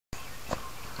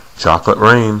Chocolate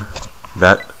rain.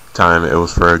 That time it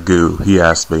was for a goo. He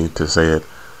asked me to say it.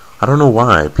 I don't know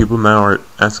why. People now are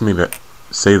asking me to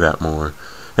say that more.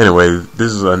 Anyway,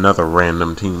 this is another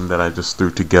random team that I just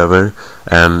threw together,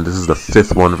 and this is the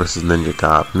 5th one versus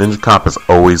Ninjacop. Ninjacop is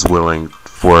always willing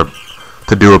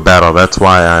to do a battle. That's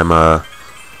why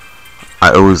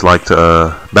I always like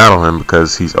to battle him,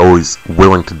 because he's always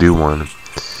willing to do one.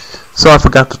 So I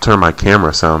forgot to turn my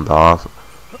camera sound off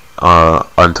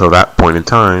until that point in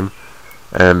time,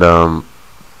 and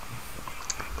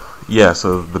yeah,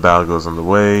 so the battle goes on the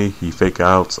way. He fake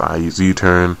outs, I use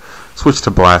U-turn, switch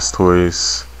to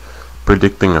Blastoise,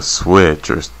 predicting a switch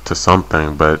or to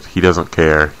something, but he doesn't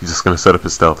care. He's just gonna set up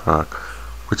his Stealth Rock,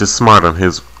 which is smart on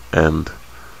his end,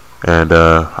 and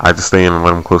I just stay in and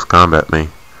let him close combat me.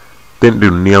 Didn't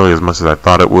do nearly as much as I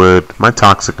thought it would. My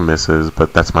Toxic misses,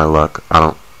 but that's my luck. I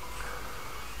don't.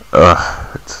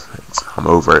 I'm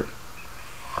over it.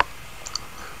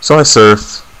 So I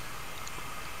Surf.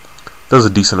 Does a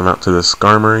decent amount to this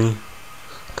Skarmory,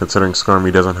 considering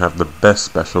Skarmory doesn't have the best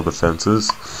special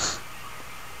defenses.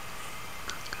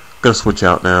 Gonna switch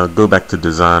out now. Go back to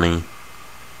Dizani.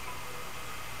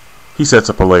 He sets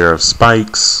up a layer of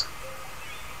spikes,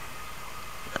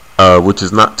 which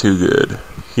is not too good.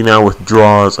 He now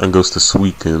withdraws and goes to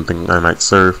Suicune, thinking I might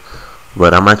Surf,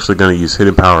 but I'm actually going to use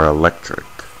Hidden Power Electric.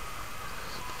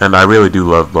 And I really do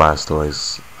love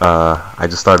Blastoise. I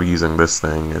just started using this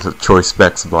thing. It's a Choice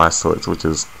Specs Blastoise, which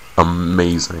is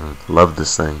amazing. Love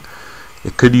this thing.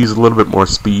 It could use a little bit more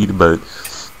speed, but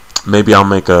maybe I'll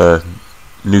make a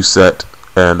new set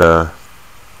and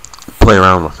play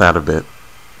around with that a bit.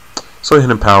 So I hit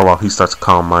him power while he starts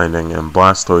Calm Minding, and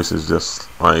Blastoise is just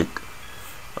like,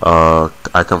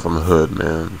 I come from the hood,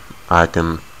 man. I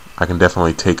can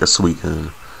definitely take a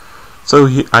Suicune. So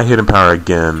I hit him power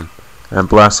again, and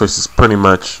Blastoise is pretty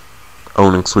much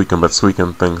owning Suicune, but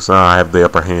Suicune thinks, I have the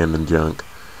upper hand and junk.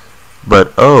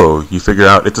 But you figure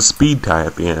out it's a speed tie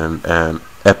at the end, and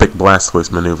epic Blastoise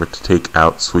maneuver to take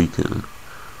out Suicune.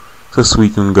 So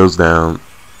Suicune goes down,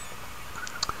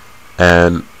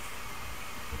 and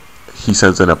he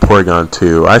sends in a Porygon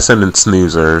 2. I send in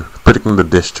Snoozer, predicting the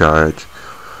discharge,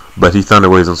 but he Thunder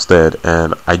Waves instead,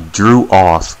 and I drew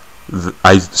off.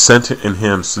 I sent it in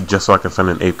him just so I can send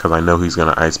an Ape, because I know he's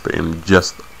going to Ice Beam,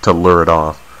 just to lure it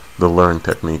off. The luring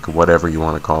technique, whatever you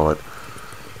want to call it.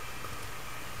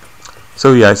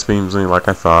 So he Ice Beams me like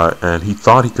I thought, and he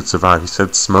thought he could survive. He said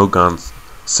Smogon's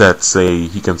sets say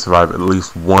he can survive at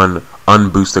least one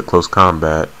unboosted close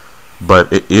combat,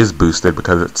 but it is boosted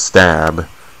because it's Stab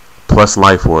plus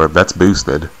Life Orb. That's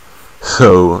boosted.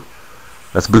 So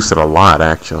that's boosted a lot,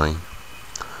 actually.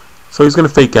 So he's going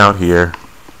to fake out here.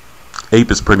 Ape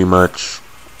is pretty much...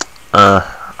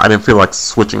 I didn't feel like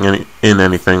switching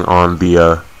anything on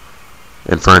the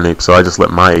Infernape, so I just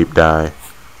let my Ape die.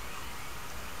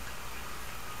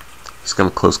 He's going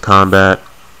to close combat,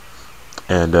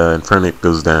 and Infernape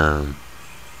goes down.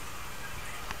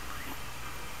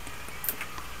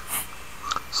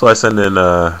 So I send in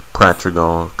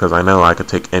Pratrigal, because I know I could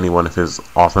take any one of his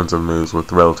offensive moves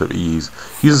with relative ease.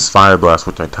 He uses Fire Blast,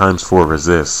 which I ×4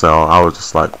 resist, so I was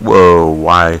just like, whoa,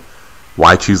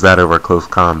 why choose that over close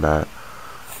combat?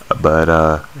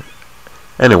 But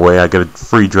anyway, I get a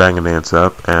free Dragon Dance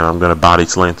up, and I'm going to Body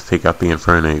Slam to take out the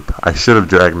Infernape. I should have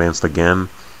Dragon Danced again,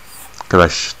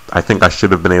 because I think I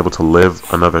should have been able to live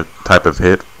another type of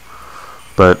hit.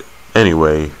 But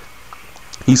anyway,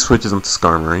 he switches into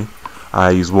Skarmory.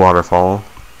 I use Waterfall,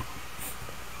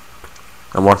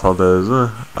 and Waterfall does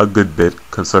a good bit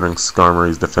considering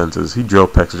Skarmory's defenses. He Drill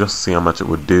Pecks just to see how much it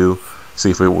would do,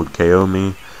 see if it would KO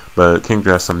me, but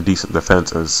Kingdra has some decent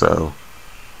defenses, so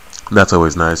that's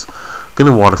always nice.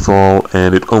 Gonna Waterfall,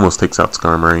 and it almost takes out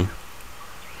Skarmory,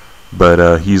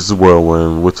 but he uses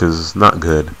Whirlwind, which is not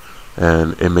good,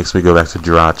 and it makes me go back to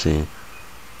Jirachi.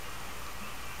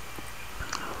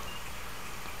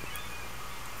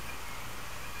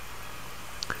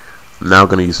 Now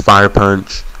going to use Fire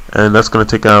Punch, and that's going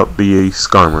to take out the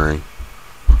Skarmory.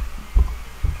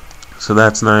 So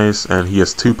that's nice, and he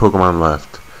has 2 Pokemon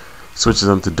left. He switches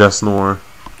into Dusknoir,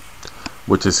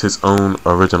 which is his own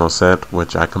original set,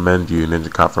 which I commend you,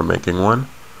 Ninjacop, for making one.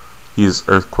 He uses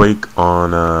Earthquake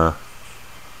on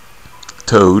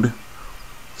Toad,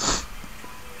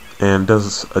 and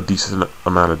does a decent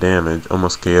amount of damage,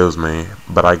 almost KOs me,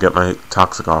 but I get my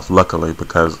Toxic off, luckily,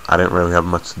 because I didn't really have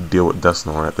much to deal with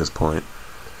Dusknoir at this point.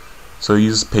 So he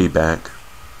uses Payback,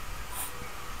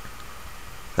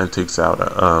 and takes out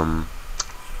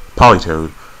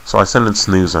Politoed. So I send in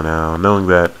Snoozer now, knowing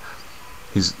that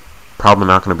he's probably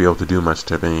not going to be able to do much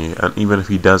to me. And even if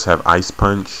he does have Ice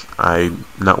Punch, I'm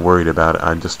not worried about it.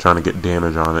 I'm just trying to get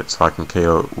damage on it so I can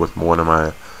KO it with one of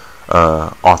my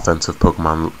offensive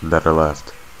Pokemon that are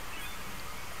left.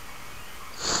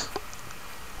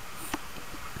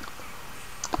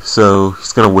 So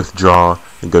he's going to withdraw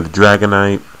and go to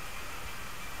Dragonite.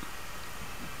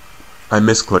 I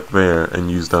misclicked there and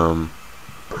used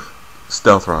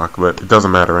Stealth Rock, but it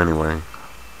doesn't matter anyway.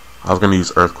 I was going to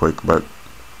use Earthquake, but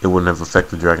it wouldn't have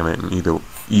affected Dragonite in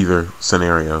either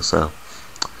scenario. So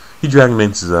he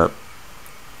Dragonites up,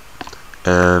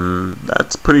 and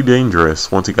that's pretty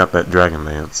dangerous once he got that Dragon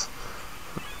Dance.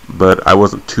 But I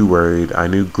wasn't too worried. I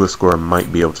knew Gliscor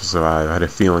might be able to survive. I had a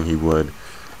feeling he would.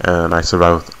 And I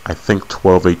survived with, I think,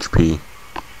 12 HP.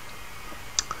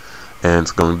 And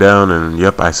it's going down, and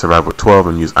yep, I survived with 12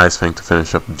 and used Ice Fang to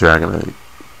finish up the Dragonite.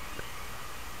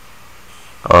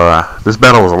 This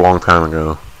battle was a long time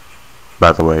ago,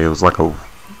 by the way. It was like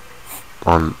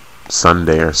on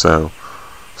Sunday or so.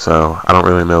 So I don't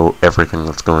really know everything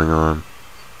that's going on.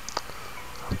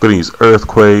 I'm going to use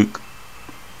Earthquake,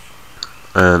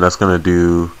 and that's going to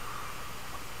do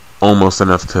almost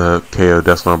enough to KO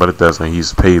Dusknoir, but it doesn't.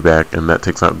 He's Payback, and that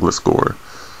takes out Gliscor.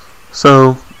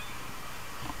 So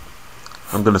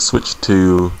I'm going to switch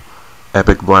to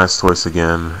Epic Blastoise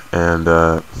again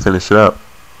and finish it up.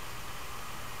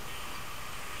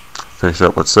 Finish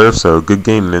up with Surf. So good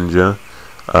game, Ninja.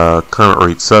 Comment,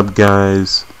 rate, sub,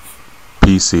 guys.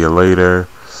 Peace, see you later.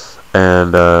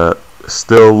 And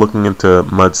still looking into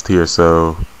Mud's tier,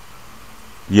 so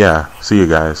yeah, see you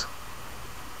guys.